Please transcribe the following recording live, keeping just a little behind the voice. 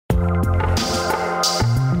Hey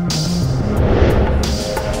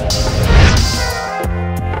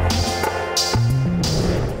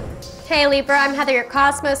Libra, I'm Heather, your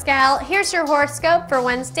Cosmos gal. Here's your horoscope for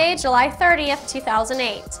Wednesday, July 30th,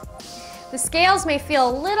 2008. The scales may feel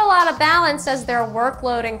a little out of balance as their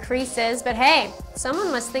workload increases, but hey,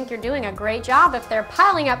 someone must think you're doing a great job if they're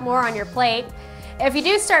piling up more on your plate. If you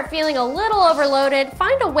do start feeling a little overloaded,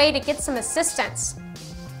 find a way to get some assistance.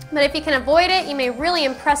 But if you can avoid it, you may really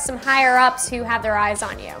impress some higher-ups who have their eyes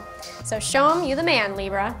on you. So show them you the man,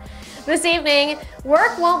 Libra. This evening,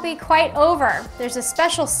 work won't be quite over. There's a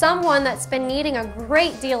special someone that's been needing a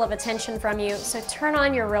great deal of attention from you, so turn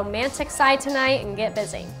on your romantic side tonight and get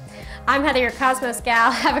busy. I'm Heather, your Cosmos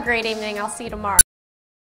gal. Have a great evening. I'll see you tomorrow.